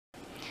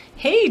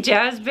Hey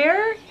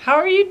JAZBEAR, how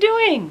are you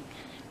doing?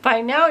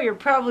 By now you're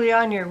probably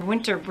on your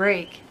winter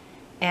break,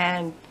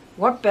 and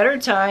what better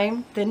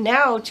time than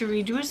now to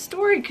read you a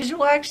story, because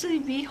you'll actually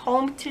be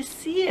home to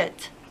see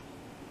it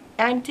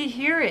and to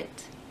hear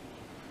it.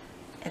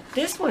 And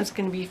this one's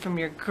going to be from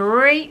your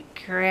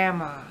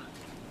great-grandma,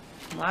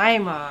 my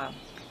mom,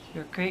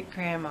 your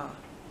great-grandma.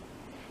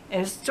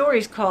 And the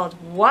story's called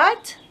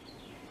What?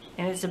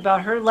 And it's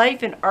about her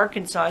life in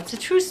Arkansas. It's a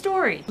true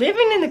story.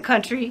 Living in the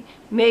country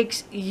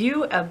makes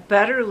you a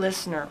better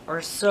listener, or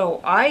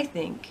so I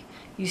think.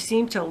 You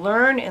seem to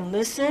learn and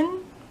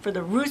listen for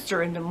the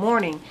rooster in the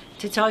morning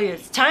to tell you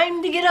it's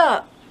time to get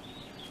up.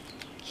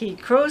 He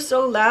crows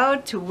so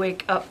loud to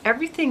wake up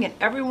everything and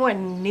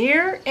everyone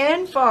near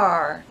and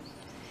far.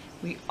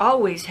 We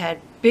always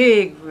had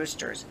big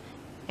roosters,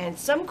 and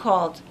some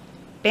called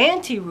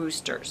banty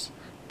roosters.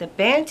 The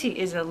banty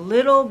is a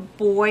little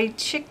boy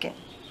chicken.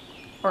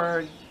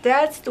 Or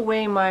that's the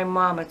way my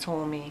mama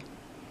told me.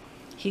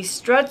 He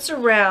struts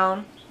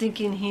around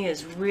thinking he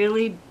is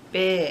really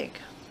big.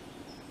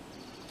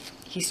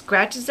 He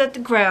scratches at the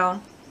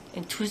ground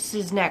and twists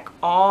his neck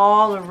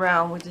all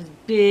around with his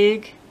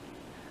big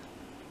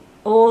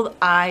old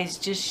eyes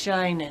just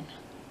shining.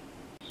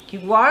 He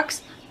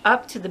walks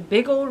up to the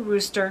big old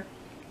rooster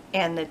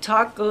and the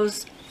talk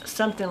goes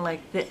something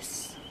like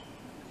this.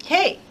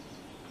 Hey!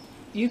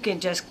 You can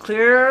just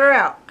clear her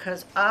out,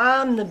 'cause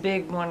I'm the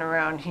big one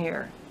around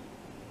here,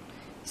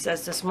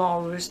 says the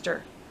small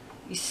rooster.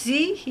 You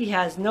see, he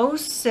has no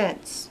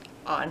sense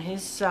on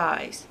his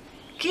size.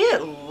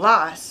 Get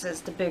lost,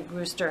 says the big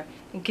rooster,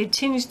 and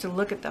continues to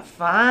look at the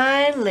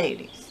fine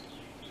ladies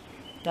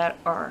that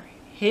are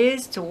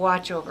his to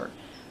watch over.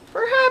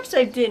 Perhaps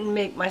I didn't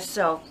make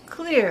myself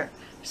clear,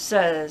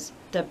 says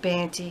the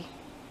banty.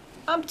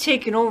 I'm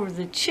taking over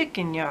the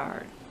chicken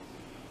yard.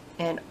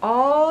 And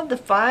all the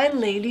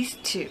fine ladies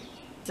too,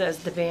 says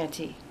the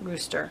banty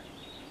rooster.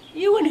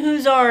 You in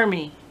whose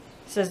army?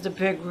 Says the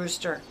big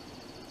rooster.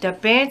 The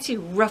banty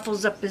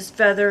ruffles up his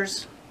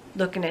feathers,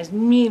 looking as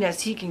mean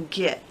as he can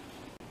get.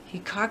 He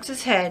cocks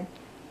his head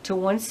to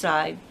one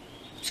side,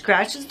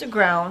 scratches the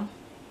ground,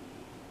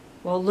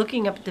 while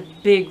looking up at the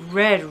big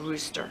red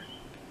rooster.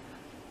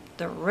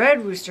 The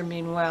red rooster,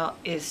 meanwhile,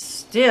 is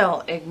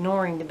still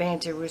ignoring the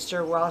banty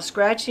rooster while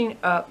scratching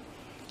up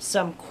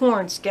some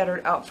corn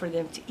scattered out for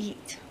them to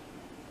eat.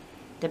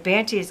 The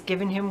banty has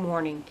given him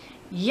warning.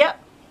 Yep,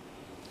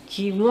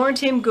 he warned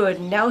him good,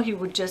 and now he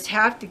would just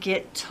have to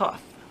get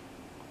tough.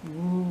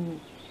 Ooh,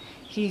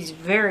 he's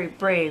very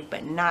brave,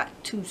 but not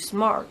too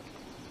smart.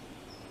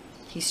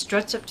 He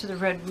struts up to the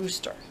red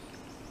rooster,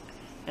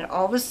 and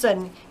all of a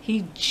sudden,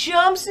 he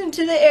jumps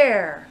into the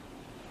air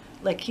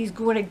like he's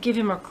going to give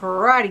him a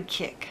karate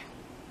kick.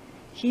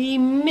 He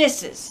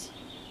misses.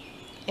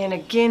 And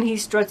again he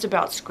struts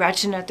about,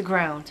 scratching at the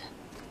ground.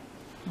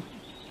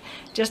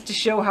 Just to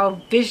show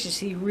how vicious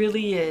he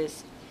really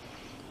is.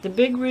 The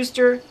big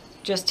rooster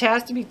just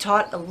has to be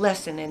taught a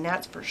lesson, and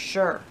that's for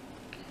sure.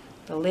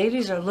 The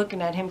ladies are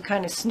looking at him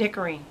kind of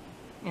snickering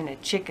in a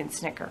chicken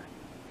snicker.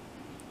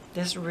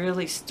 This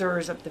really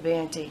stirs up the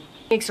banty.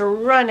 He makes a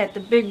run at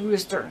the big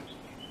rooster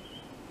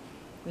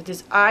with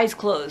his eyes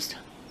closed,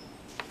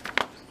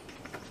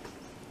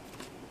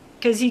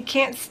 because he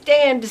can't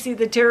stand to see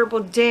the terrible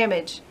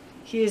damage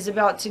he is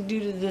about to do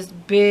to this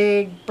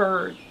big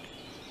bird.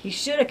 He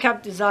should have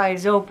kept his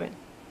eyes open,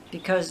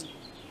 because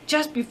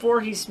just before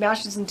he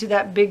smashes into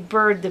that big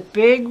bird, the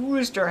big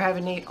rooster,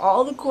 having ate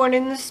all the corn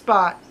in the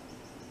spot,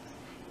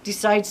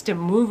 decides to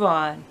move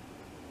on.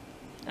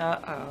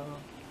 Uh-oh.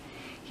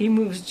 He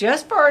moves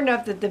just far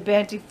enough that the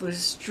banty flew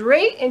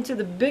straight into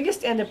the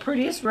biggest and the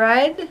prettiest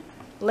red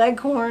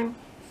leghorn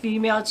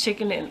female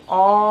chicken in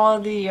all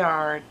the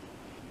yard.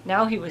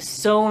 Now he was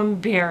so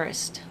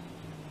embarrassed.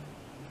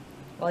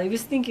 While he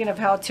was thinking of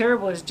how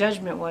terrible his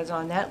judgment was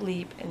on that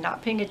leap and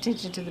not paying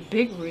attention to the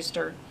big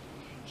rooster,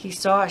 he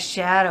saw a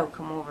shadow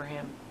come over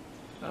him.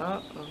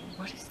 Uh-oh,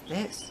 what is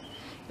this?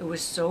 It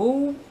was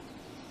so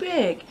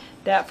big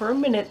that for a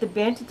minute the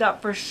banty thought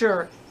for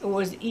sure it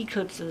was the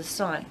eclipse of the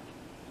sun.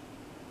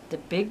 The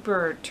big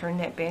bird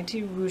turned that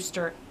banty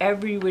rooster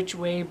every which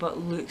way but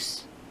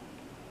loose.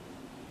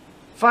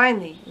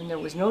 Finally, when there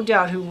was no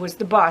doubt who was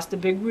the boss, the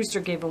big rooster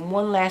gave him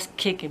one last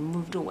kick and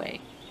moved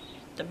away.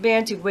 The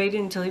banty waited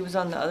until he was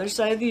on the other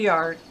side of the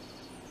yard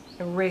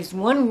and raised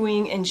one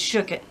wing and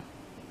shook it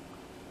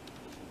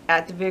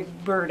at the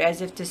big bird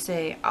as if to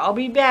say, I'll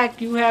be back,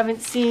 you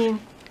haven't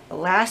seen the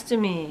last of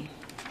me.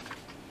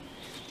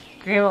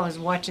 Grandma was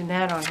watching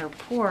that on her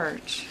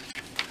porch.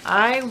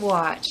 I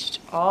watched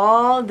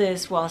all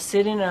this while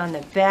sitting on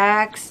the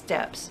back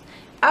steps.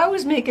 I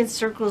was making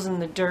circles in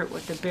the dirt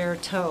with the bare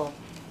toe.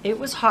 It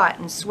was hot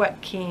and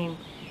sweat came,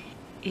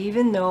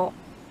 even though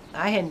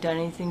I hadn't done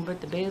anything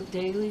but the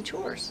daily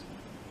chores.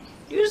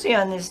 Usually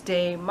on this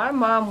day, my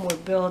mom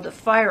would build a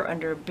fire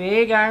under a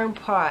big iron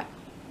pot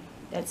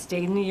that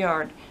stayed in the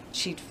yard.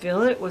 She'd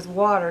fill it with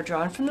water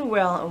drawn from the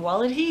well, and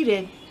while it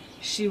heated,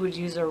 she would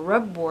use a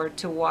rub board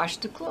to wash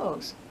the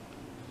clothes.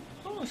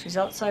 Oh, Oh, she's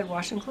outside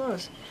washing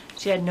clothes.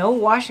 She had no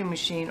washing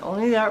machine,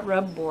 only that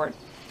rub board.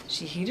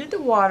 She heated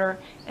the water,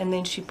 and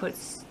then she put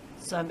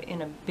some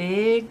in a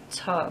big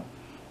tub.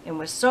 And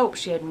with soap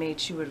she had made,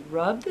 she would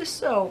rub the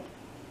soap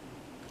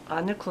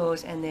on the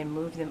clothes and then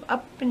move them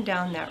up and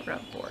down that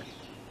rub board.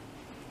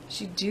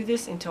 She'd do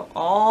this until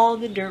all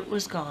the dirt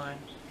was gone.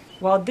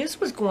 While this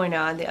was going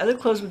on, the other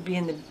clothes would be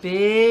in the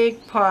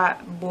big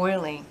pot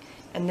boiling,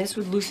 and this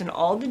would loosen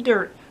all the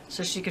dirt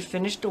so she could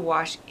finish the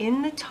wash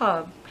in the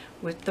tub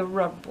with the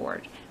rub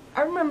board.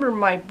 I remember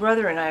my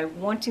brother and I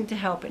wanting to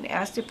help and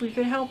asked if we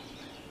could help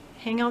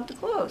hang out the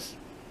clothes.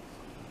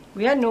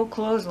 We had no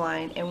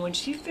clothesline, and when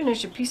she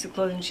finished a piece of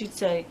clothing, she'd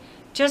say,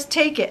 "Just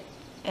take it,"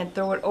 and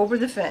throw it over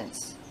the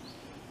fence.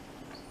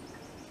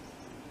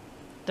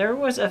 There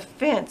was a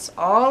fence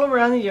all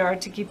around the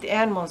yard to keep the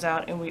animals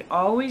out, and we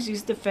always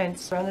used the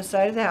fence around the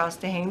side of the house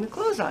to hang the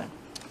clothes on.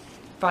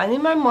 Finally,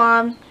 my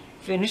mom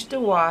finished the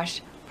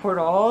wash, poured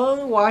all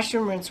the wash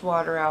and rinse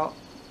water out,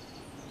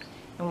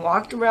 and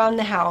walked around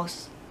the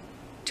house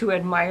to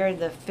admire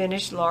the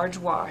finished large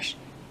wash.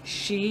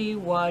 She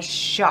was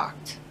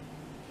shocked.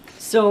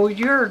 So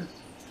your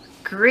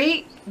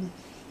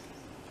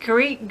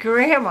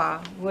great-great-grandma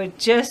would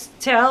just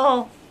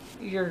tell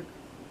your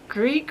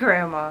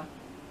great-grandma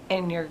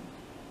and your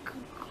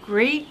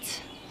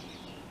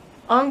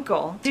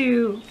great-uncle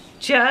to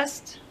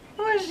just,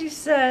 what she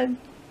said,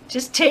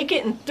 just take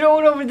it and throw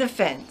it over the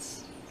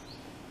fence.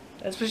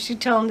 That's what she'd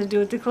tell them to do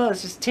with the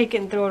clothes. Just take it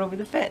and throw it over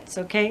the fence,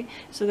 okay?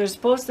 So they're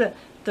supposed to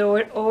throw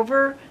it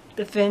over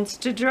the fence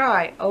to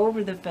dry,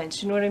 over the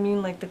fence. You know what I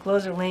mean? Like the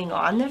clothes are laying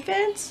on the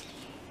fence.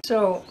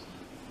 So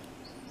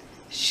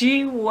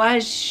she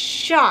was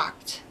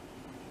shocked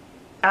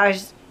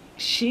as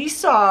she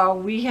saw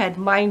we had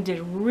minded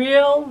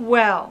real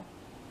well.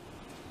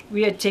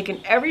 We had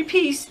taken every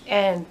piece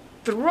and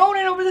thrown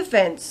it over the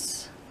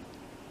fence,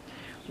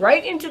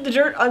 right into the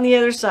dirt on the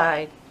other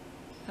side.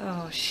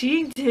 Oh,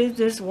 she did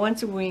this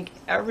once a week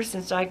ever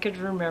since I could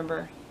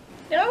remember.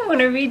 Now I want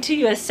to read to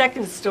you a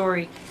second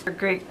story for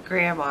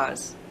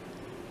great-grandmas.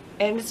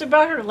 And it's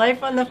about her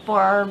life on the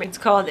farm. It's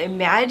called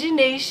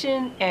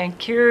Imagination and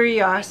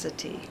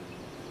Curiosity.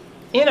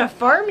 In a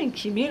farming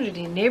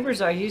community,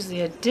 neighbors are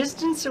usually a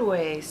distance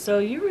away, so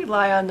you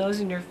rely on those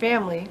in your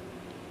family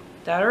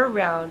that are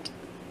around,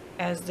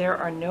 as there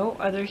are no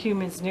other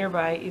humans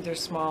nearby, either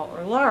small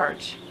or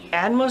large.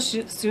 Animals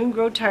should soon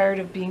grow tired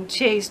of being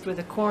chased with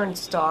a corn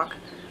stalk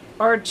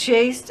or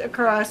chased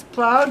across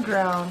plowed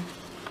ground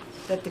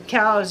that the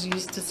cows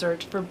used to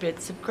search for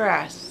bits of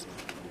grass.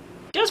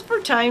 Just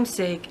for time's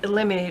sake,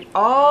 eliminate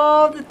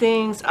all the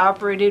things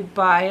operated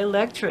by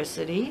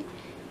electricity,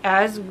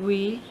 as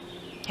we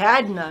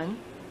had none,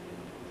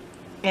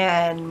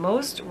 and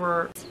most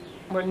were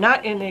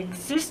not in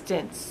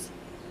existence,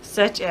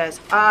 such as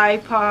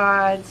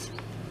iPods,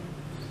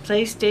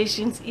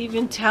 PlayStations,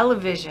 even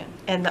television.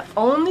 And the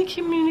only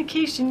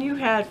communication you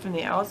had from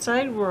the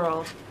outside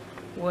world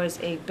was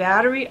a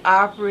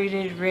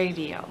battery-operated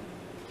radio,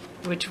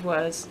 which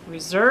was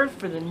reserved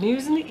for the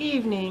news in the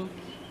evening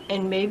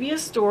and maybe a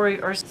story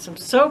or some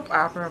soap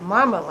opera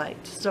Mama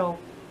liked. So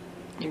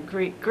your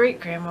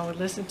great-great-grandma would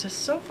listen to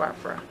soap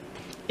opera.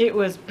 It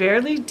was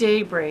barely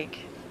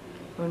daybreak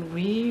when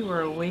we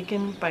were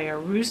awakened by a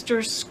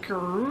rooster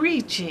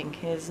screeching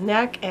his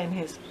neck and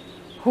his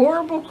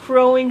horrible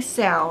crowing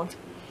sound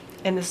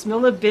and the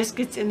smell of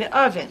biscuits in the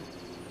oven.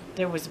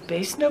 There was a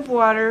basin of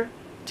water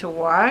to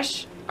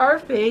wash our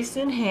face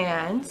and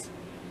hands,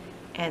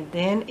 and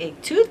then a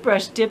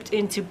toothbrush dipped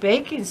into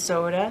baking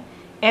soda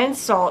and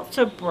salt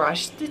to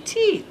brush the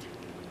teeth.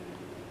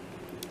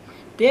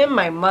 Then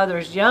my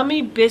mother's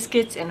yummy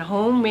biscuits and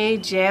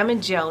homemade jam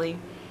and jelly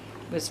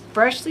with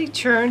freshly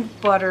churned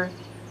butter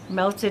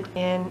melted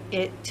in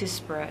it to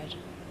spread.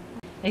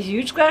 A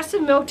huge glass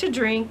of milk to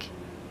drink,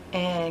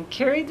 and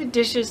carried the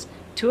dishes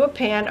to a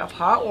pan of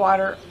hot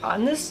water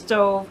on the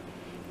stove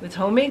with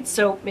homemade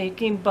soap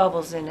making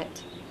bubbles in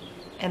it.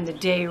 And the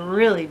day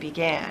really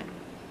began.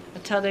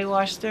 That's how they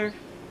washed their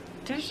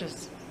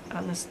dishes,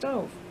 on the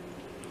stove.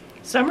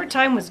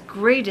 Summertime was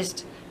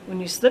greatest when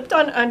you slipped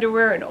on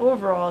underwear and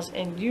overalls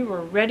and you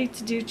were ready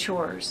to do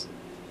chores.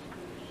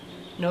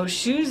 No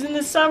shoes in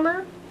the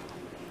summer,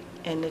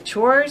 and the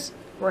chores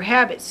were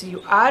habits, so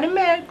you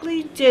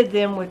automatically did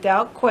them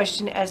without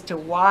question as to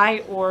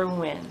why or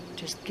when.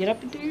 Just get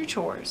up and do your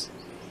chores.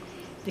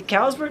 The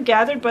cows were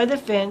gathered by the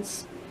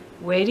fence,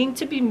 waiting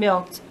to be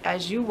milked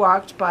as you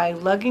walked by,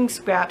 lugging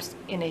scraps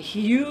in a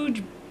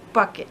huge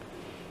bucket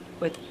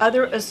with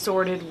other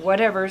assorted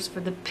whatevers for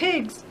the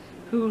pigs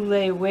who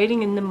lay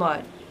waiting in the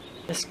mud.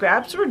 The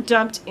scraps were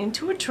dumped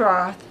into a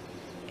trough,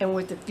 and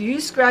with a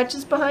few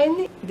scratches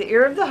behind the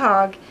ear of the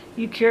hog,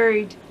 you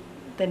carried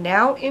the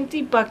now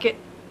empty bucket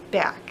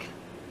back,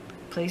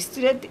 placed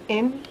it at the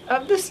end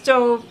of the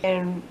stove,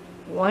 and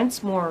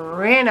once more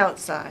ran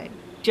outside.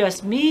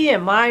 Just me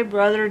and my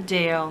brother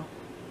Dale.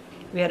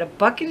 We had a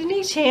bucket in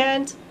each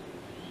hand,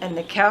 and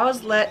the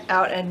cows let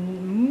out a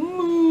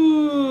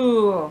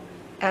moo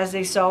as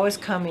they saw us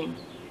coming.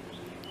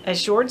 A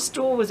short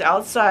stool was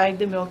outside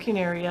the milking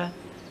area,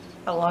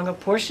 along a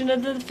portion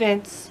of the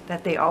fence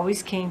that they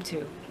always came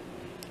to,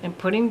 and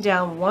putting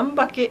down one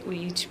bucket, we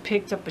each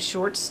picked up a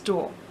short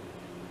stool.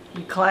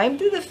 We climbed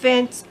through the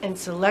fence and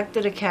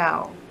selected a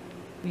cow.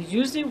 We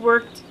usually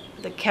worked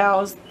the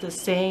cows the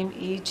same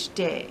each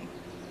day.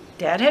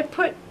 Dad had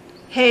put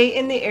hay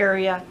in the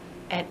area,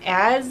 and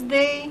as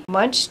they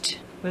munched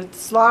with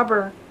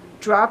slobber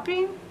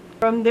dropping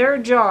from their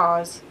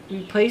jaws,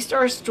 we placed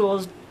our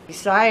stools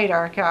beside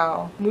our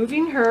cow,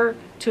 moving her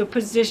to a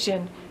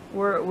position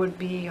where it would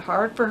be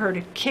hard for her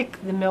to kick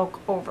the milk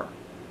over,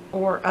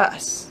 or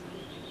us.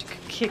 She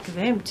could kick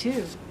them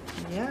too,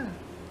 yeah.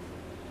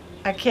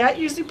 A cat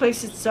usually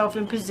placed itself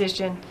in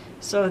position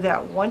so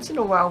that once in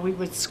a while we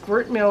would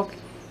squirt milk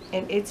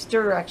in its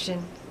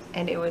direction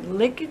and it would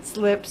lick its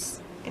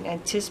lips in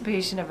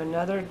anticipation of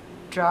another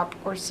drop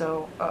or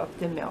so of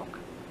the milk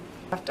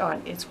left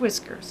on its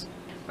whiskers.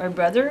 My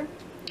brother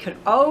could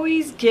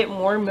always get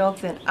more milk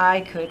than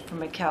I could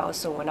from a cow,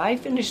 so when I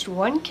finished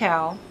one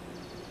cow,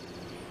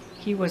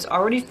 he was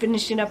already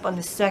finishing up on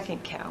the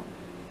second cow.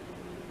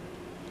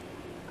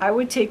 I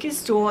would take his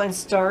stool and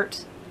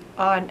start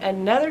on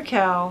another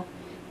cow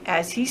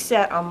as he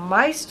sat on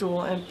my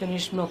stool and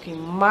finished milking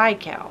my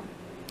cow.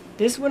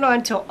 This went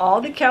on till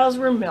all the cows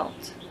were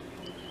milked.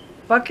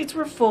 Buckets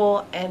were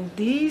full, and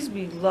these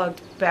we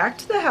lugged back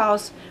to the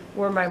house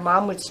where my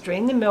mom would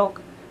strain the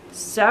milk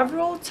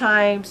several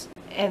times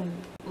and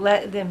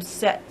let them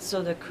set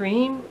so the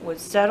cream would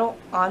settle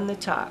on the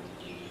top.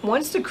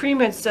 Once the cream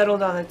had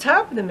settled on the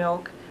top of the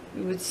milk,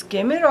 we would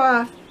skim it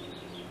off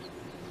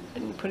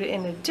and put it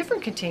in a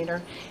different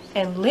container,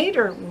 and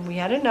later when we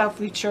had enough,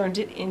 we churned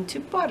it into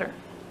butter.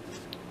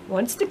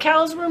 Once the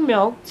cows were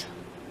milked,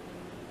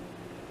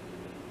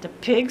 the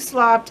pigs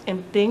slopped,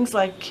 and things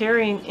like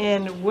carrying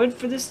in wood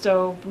for the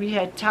stove, we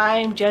had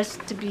time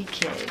just to be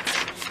kids.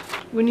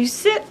 When you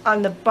sit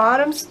on the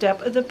bottom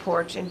step of the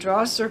porch and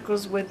draw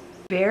circles with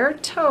bare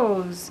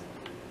toes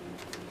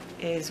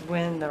is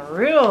when the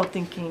real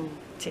thinking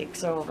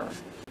takes over.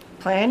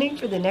 Planning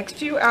for the next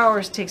few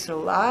hours takes a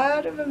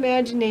lot of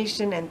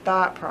imagination and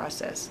thought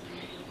process.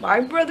 My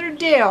brother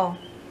Dale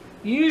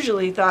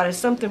usually thought of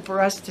something for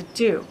us to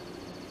do.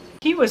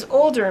 He was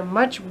older and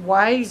much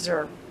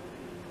wiser,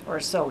 or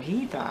so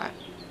he thought.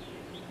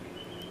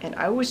 And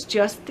I was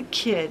just the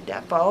kid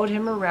that followed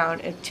him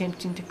around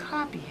attempting to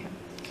copy him.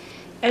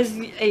 As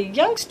a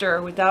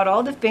youngster, without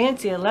all the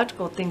fancy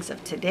electrical things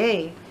of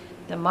today,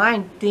 the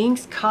mind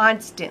thinks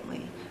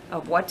constantly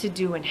of what to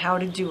do and how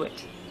to do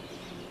it.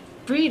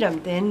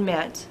 Freedom then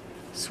meant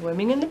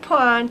swimming in the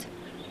pond,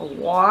 a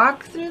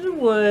walk through the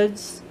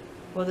woods,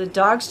 while the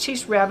dogs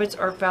chased rabbits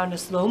or found a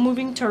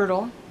slow-moving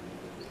turtle.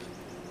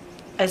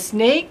 A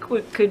snake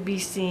could be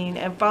seen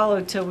and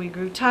followed till we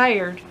grew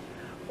tired,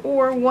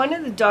 or one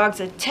of the dogs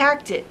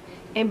attacked it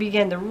and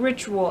began the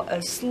ritual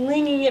of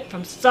slinging it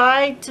from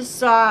side to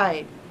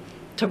side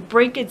to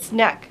break its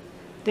neck,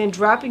 then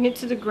dropping it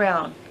to the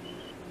ground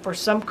for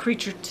some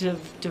creature to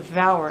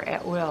devour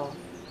at will.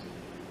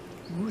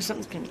 Ooh,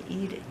 something's going to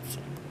eat it.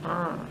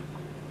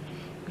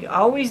 We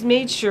always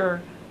made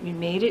sure we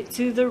made it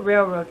to the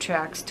railroad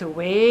tracks to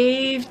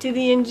wave to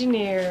the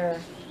engineer.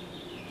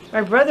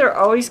 My brother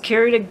always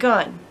carried a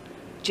gun,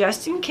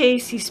 just in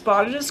case he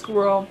spotted a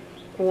squirrel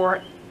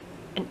or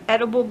an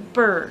edible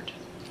bird.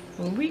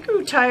 When we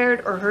grew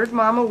tired or heard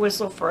Mama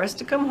whistle for us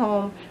to come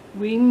home,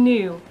 we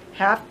knew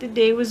half the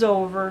day was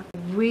over.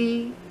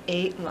 We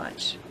ate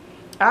lunch.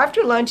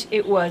 After lunch,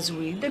 it was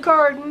weed the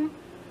garden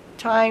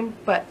time,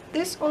 but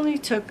this only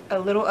took a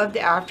little of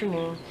the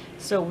afternoon,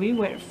 so we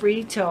went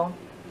free till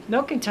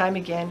milking time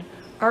again,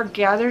 or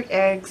gathered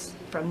eggs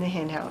from the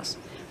hen house.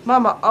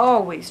 Mama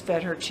always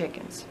fed her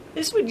chickens.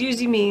 This would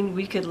usually mean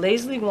we could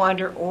lazily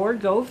wander or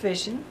go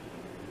fishing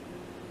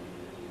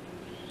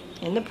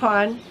in the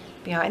pond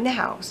behind the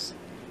house.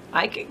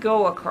 I could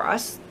go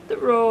across the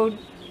road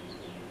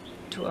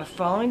to a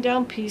falling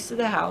down piece of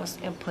the house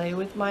and play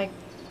with my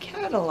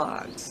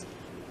catalogs.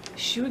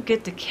 She would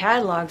get the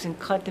catalogs and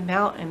cut them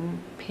out and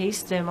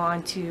paste them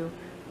onto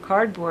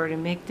cardboard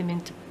and make them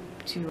into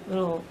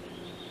little,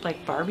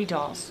 like, Barbie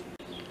dolls.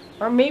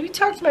 Or maybe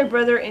talk to my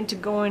brother into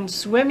going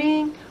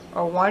swimming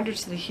or wander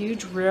to the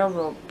huge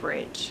railroad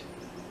bridge.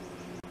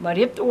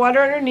 Muddy up the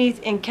water underneath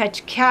and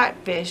catch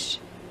catfish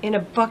in a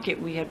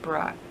bucket we had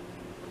brought.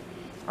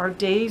 Our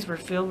days were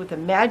filled with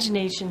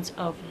imaginations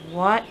of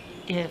what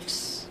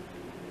ifs.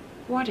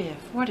 What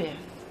if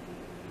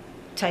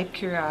type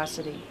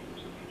curiosity.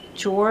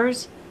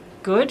 Chores,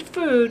 good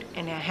food,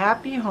 and a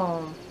happy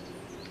home.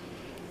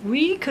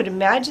 We could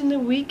imagine the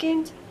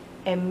weekend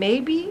and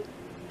maybe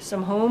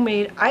some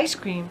homemade ice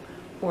cream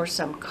or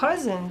some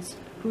cousins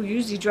who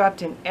usually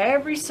dropped in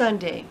every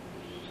Sunday.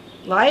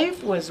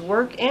 Life was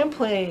work and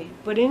play,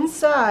 but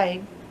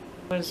inside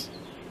was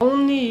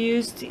only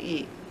used to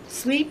eat,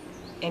 sleep,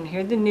 and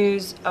hear the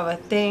news of a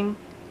thing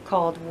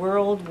called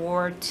World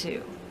War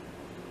II,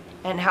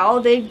 and how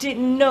they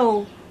didn't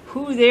know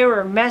who they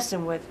were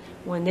messing with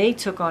when they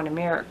took on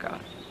America.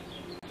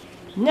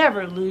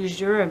 Never lose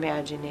your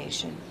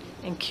imagination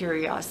and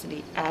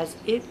curiosity, as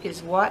it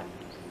is what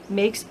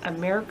makes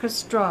America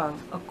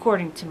strong,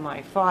 according to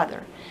my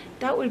father.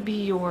 That would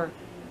be your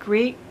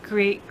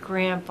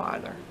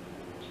great-great-grandfather.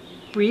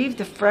 Breathe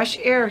the fresh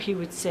air, he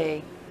would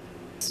say.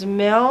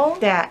 Smell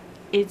that.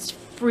 It's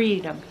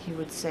freedom, he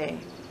would say.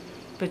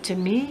 But to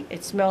me,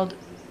 it smelled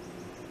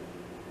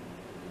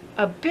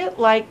a bit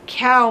like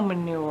cow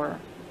manure.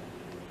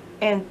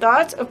 And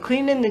thoughts of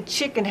cleaning the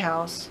chicken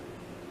house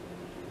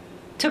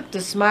took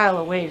the smile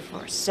away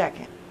for a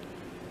second.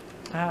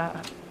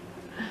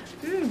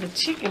 The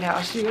chicken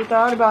house. She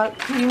thought about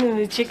cleaning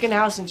the chicken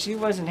house and she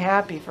wasn't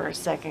happy for a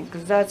second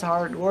because that's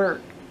hard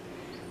work.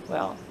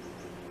 Well,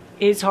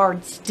 it's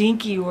hard,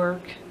 stinky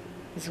work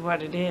is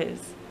what it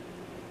is.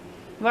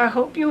 Well, I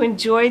hope you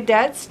enjoyed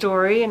that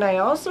story, and I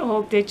also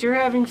hope that you're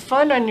having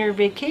fun on your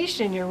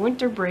vacation, your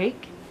winter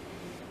break.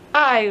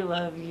 I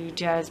love you,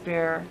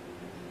 JAZBEAR.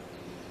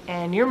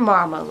 And your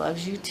mama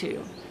loves you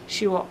too.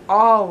 She will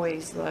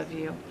always love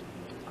you.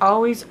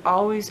 Always,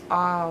 always,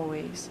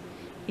 always.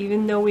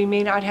 Even though we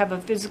may not have a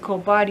physical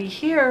body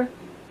here,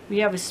 we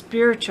have a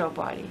spiritual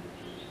body.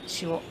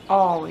 She will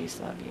always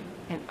love you.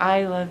 And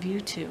I love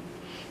you too.